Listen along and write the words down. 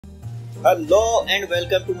Hello and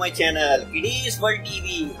welcome to my channel Kidiez World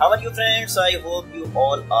TV. How are you friends? I hope you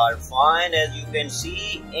all are fine. As you can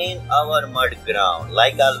see in our mud ground,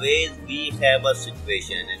 like always we have a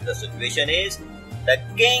situation, and the situation is the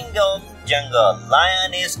king of jungle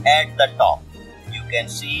lion is at the top. You can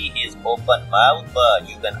see his open mouth, but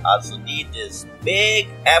you can also see this big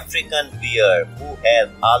African bear who has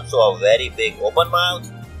also a very big open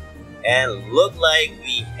mouth, and look like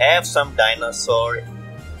we have some dinosaur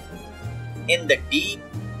in the deep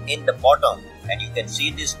in the bottom, and you can see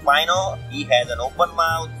this Spino, he has an open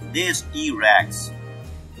mouth. This T-Rex,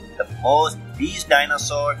 these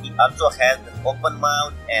dinosaur, he also has an open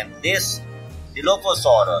mouth, and this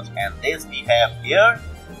Dilophosaurus, and this we have here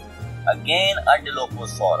again a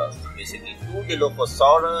Dilophosaurus. Basically two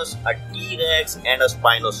Dilophosaurus, a T-Rex and a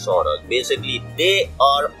Spinosaurus. Basically they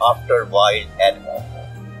are after wild animals.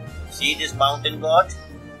 See this mountain goat?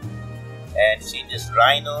 And see this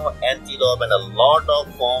rhino, antelope, and a lot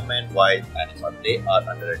of farm and wild animals. They are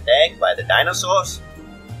under attack by the dinosaurs.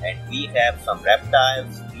 And we have some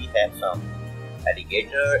reptiles, we have some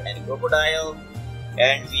alligator and crocodile,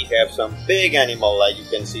 and we have some big animal, like you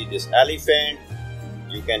can see this elephant,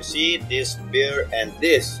 you can see this bear, and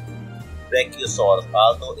this Brachiosaurus.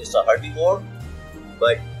 Although it's a herbivore,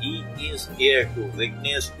 but he is here to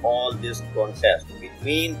witness all this contest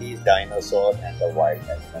between these dinosaurs and the wild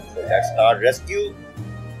animals. So let's start rescue.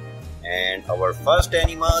 And our first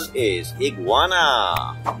animal is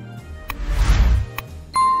iguana.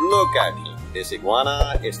 Look at him. This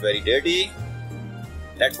iguana is very dirty.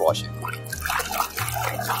 Let's wash it.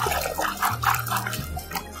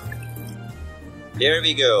 Here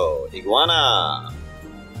we go, iguana.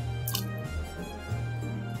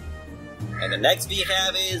 And the next we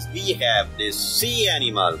have this sea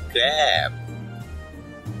animal, crab.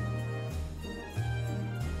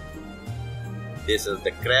 This is the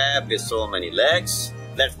crab with so many legs.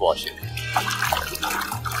 Let's wash it.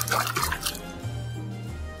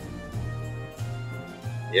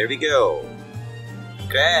 Here we go,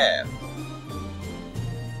 crab.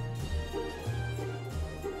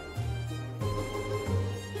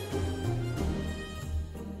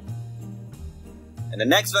 And the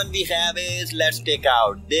next one we have is, let's take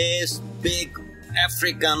out this big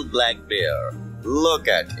African black bear. Look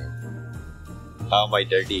at him. How much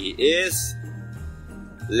dirty he is.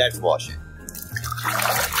 Let's wash it.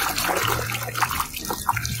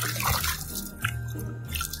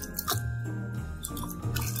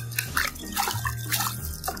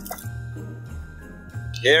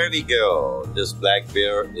 Here we go. This black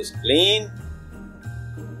bear is clean.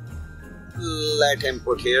 Let him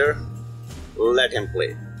put here. Let him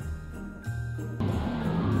play.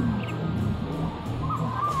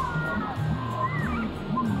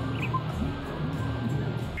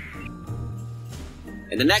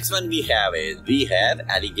 And the next one we have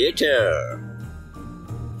alligator.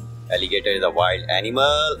 Alligator is a wild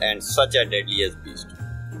animal and such a deadliest beast.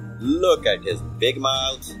 Look at his big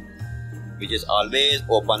mouth, which is always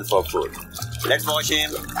open for food. Let's wash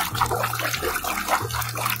him.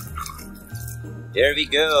 Here we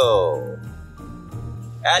go,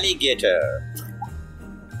 alligator.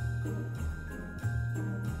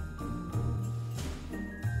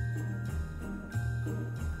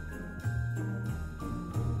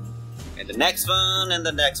 And the next one, and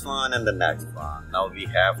the next one, and the next one. Now we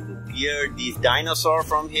have to clear these dinosaurs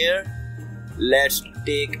from here. Let's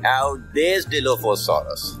take out this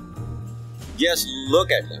Dilophosaurus. Just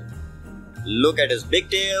look at him. Look at his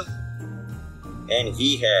big tail. And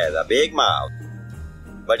he has a big mouth,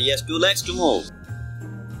 but he has two legs to move.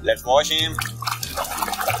 Let's wash him.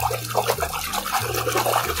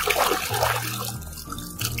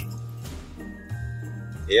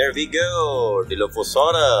 Here we go,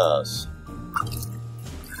 Dilophosaurus.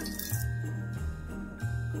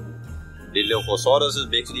 Dilophosaurus is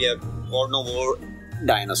basically a carnivore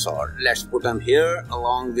dinosaur. Let's put him here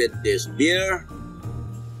along with this bear.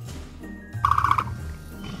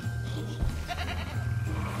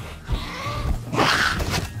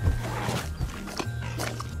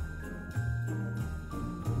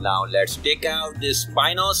 Now let's take out this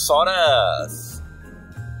Spinosaurus.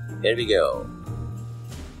 Here we go.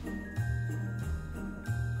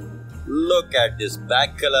 Look at this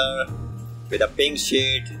black color with a pink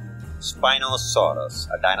shade. Spinosaurus,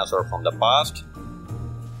 a dinosaur from the past.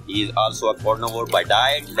 He is also a carnivore by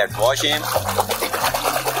diet. Let's wash him.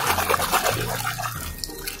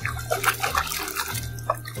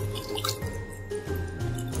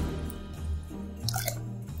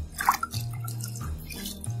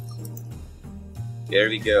 Here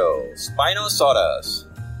we go, Spinosaurus.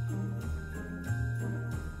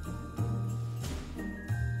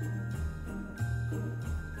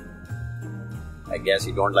 I guess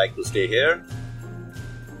he don't like to stay here,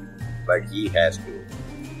 but he has to.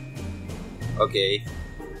 Okay.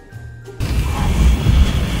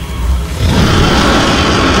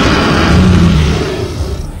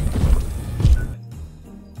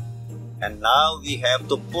 And now we have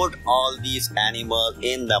to put all these animals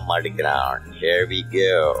in the mud ground. Here we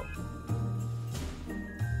go.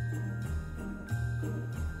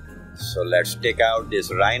 So let's take out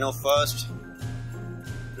this rhino first.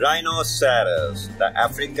 Rhinoceros, the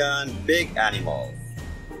African big animal.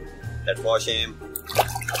 Let's wash him.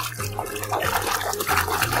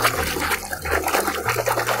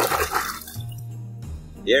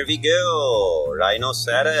 Here we go,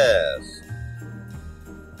 rhinoceros.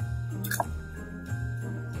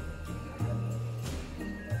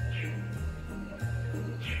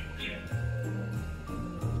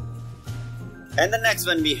 And the next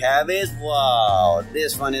one we have is, wow,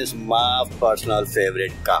 this one is my personal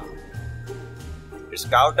favorite cow. It's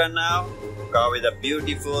cow turn now. Cow is a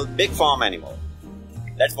beautiful big farm animal.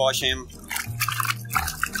 Let's wash him.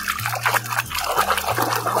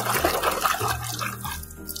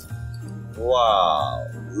 Wow,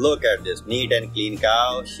 look at this neat and clean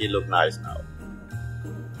cow. She looks nice now.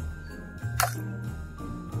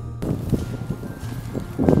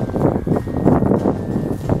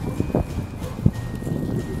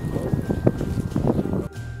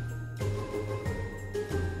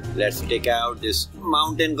 Let's take out this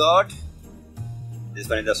mountain goat. This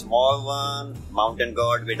one is a small one, mountain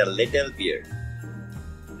goat with a little beard.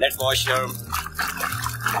 Let's wash her.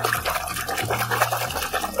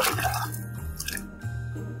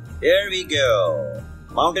 Here we go,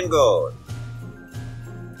 mountain goat.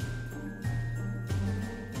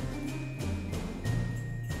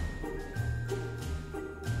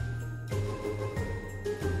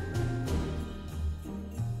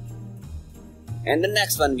 And the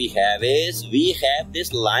next one we have this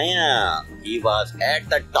lion. He was at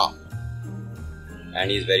the top. And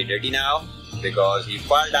he's very dirty now because he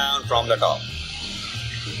fell down from the top.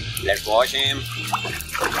 Let's wash him.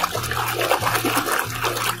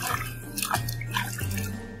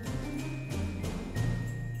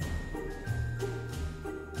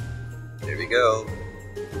 Here we go.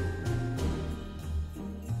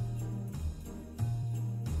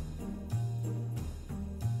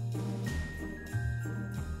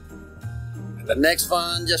 The next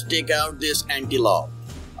one, just take out this antelope,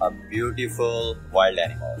 a beautiful wild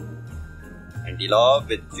animal. Antelope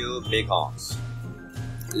with two big horns.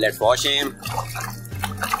 Let's wash him.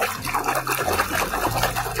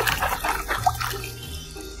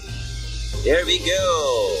 There we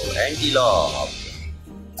go, antelope.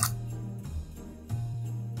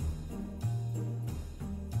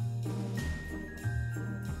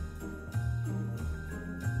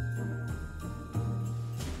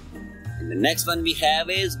 The next one we have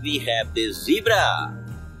this zebra.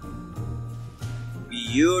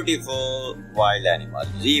 Beautiful wild animal,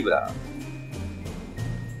 zebra.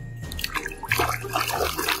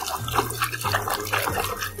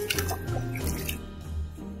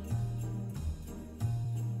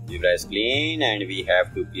 Zebra is clean and we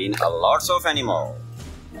have to clean a lots of animals.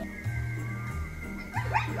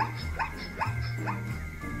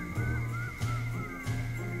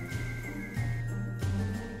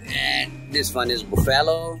 And this one is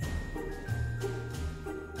buffalo.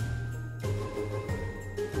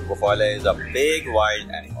 Buffalo is a big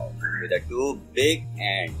wild animal with a two big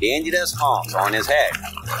and dangerous horns on his head.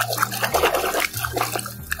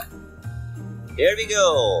 Here we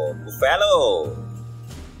go, buffalo.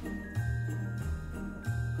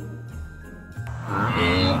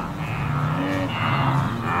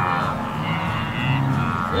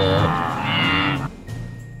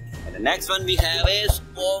 And the next one we have is,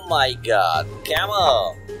 oh my god,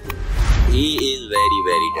 camel. He is very,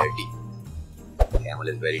 very dirty. Camel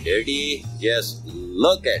is very dirty. Just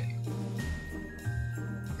look at him.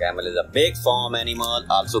 Camel is a big farm animal,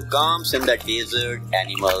 also comes in the desert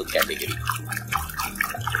animal category.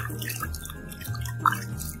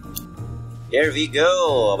 Here we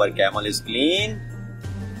go, our camel is clean.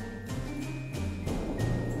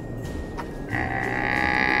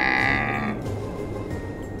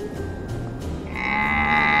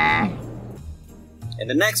 And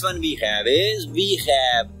the next one we have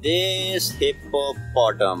this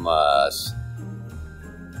hippopotamus.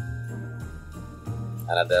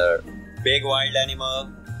 Another big wild animal.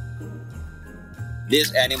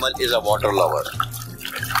 This animal is a water lover.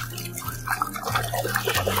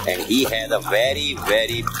 And he has a very,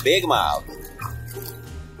 very big mouth.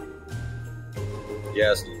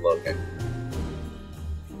 Just look at it.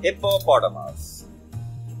 Hippopotamus.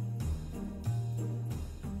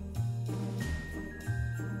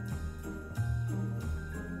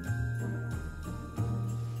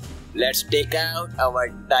 Let's take out our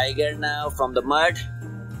tiger now from the mud.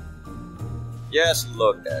 Just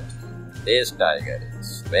look at this tiger.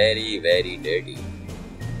 It's very, very dirty.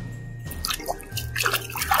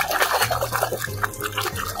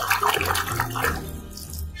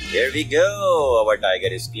 Here we go. Our tiger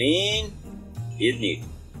is clean. He's neat.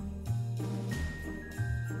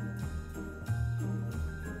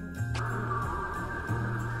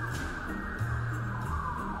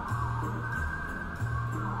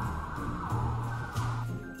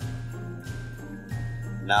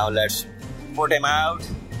 Now let's put him out.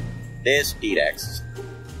 This T-Rex,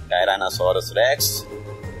 Tyrannosaurus Rex,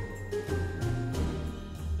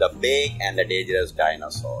 the big and the dangerous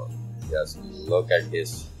dinosaur. Just look at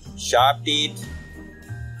his sharp teeth.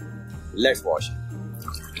 Let's wash him.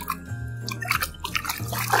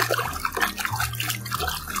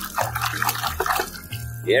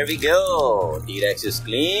 Here we go. T-Rex is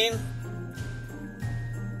clean.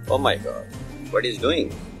 Oh my god, what is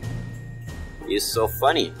doing? He's so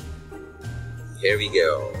funny. Here we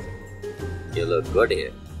go. You look good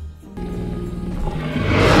here.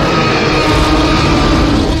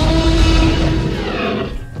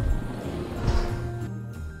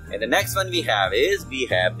 And the next one we have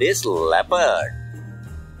this leopard.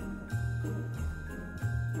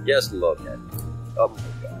 Just look at it. Oh my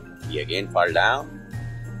god. He again fall down.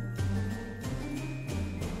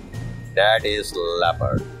 That is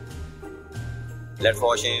leopard. Let's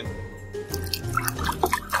wash him.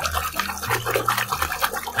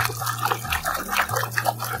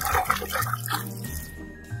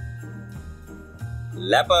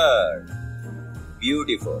 Leopard.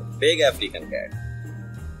 Beautiful, big African cat.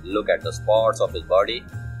 Look at the spots of his body.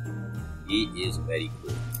 He is very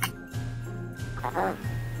cool.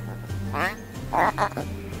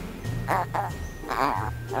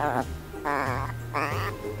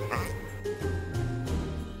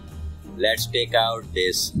 Let's take out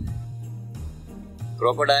this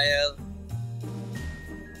crocodile.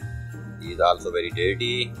 He is also very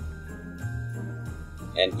dirty.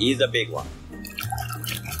 And he is the big one.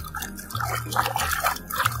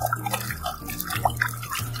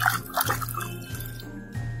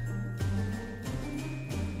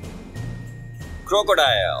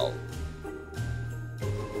 Crocodile.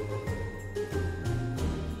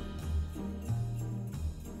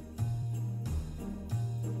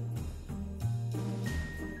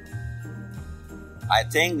 I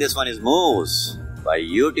think this one is moose. A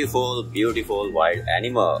beautiful, beautiful wild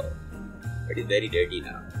animal. But he's very dirty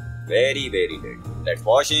now. Very, very dirty. Let's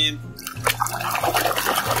wash him.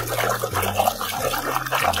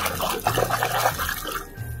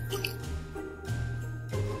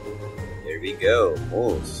 Here we go,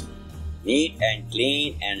 moose. Neat and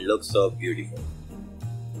clean and looks so beautiful.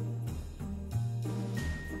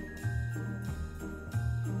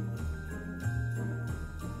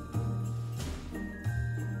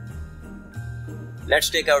 Let's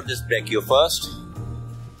take out this brachio first.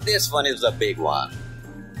 This one is the big one.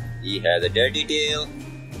 He has a dirty tail,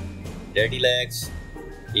 dirty legs.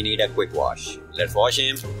 He needs a quick wash. Let's wash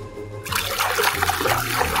him.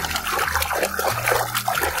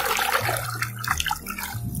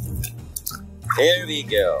 Here we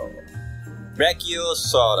go.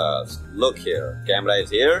 Brachiosaurus. Look here. Camera is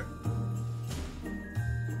here.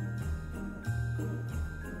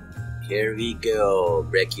 Here we go.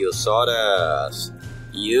 Brachiosaurus.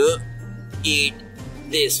 You eat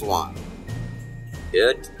this one.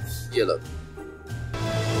 Good. You look.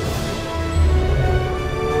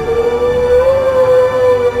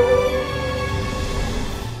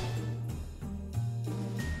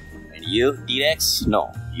 And you, T-Rex?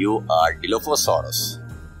 No, you are Dilophosaurus.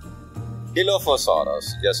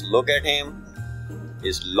 Dilophosaurus. Just look at him.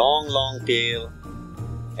 His long tail.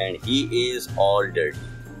 And he is all dirty.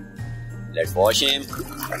 Let's wash him.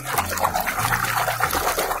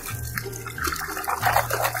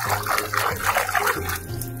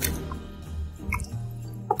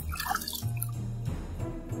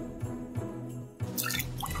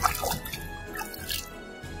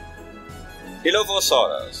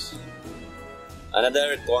 Dilophosaurus.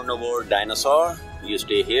 Another carnivore dinosaur. You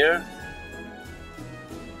stay here.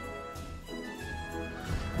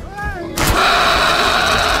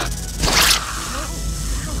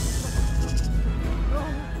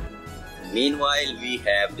 Meanwhile, we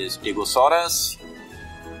have this Stegosaurus,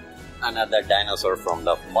 another dinosaur from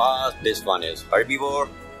the past. This one is herbivore,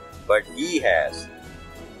 but he has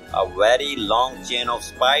a very long chain of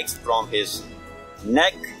spikes from his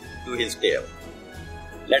neck to his tail.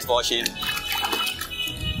 Let's wash him.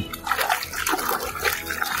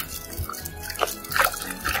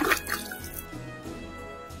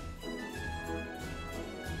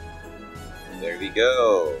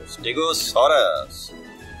 go. Stegosaurus.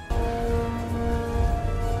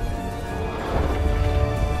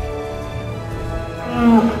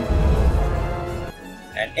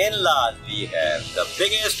 And in last we have the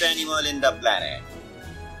biggest animal in the planet,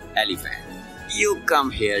 elephant. You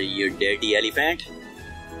come here, you dirty elephant.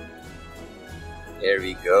 Here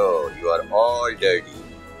we go. You are all dirty.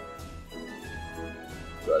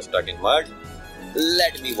 You are stuck in mud.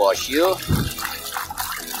 Let me wash you.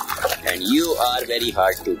 And you are very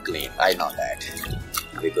hard to clean. I know that.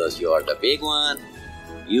 Because you are the big one.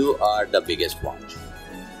 You are the biggest one.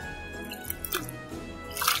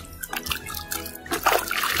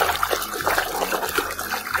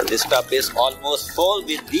 This tub is almost full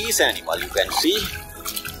with these animals, you can see.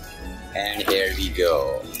 And here we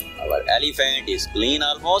go. Our elephant is clean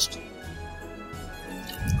almost.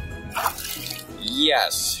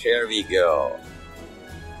 Yes, here we go.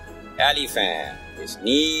 Elephant is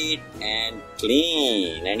neat and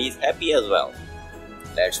clean and he's happy as well.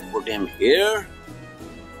 Let's put him here.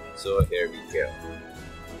 So here we go.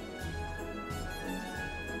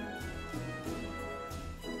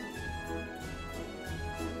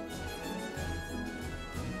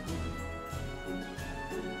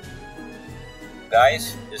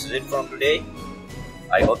 Guys, this is it from today.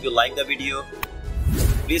 I hope you like the video.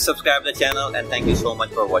 Please subscribe the channel and thank you so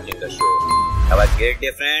much for watching the show. Have a great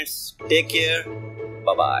day friends. Take care.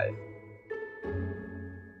 Bye bye.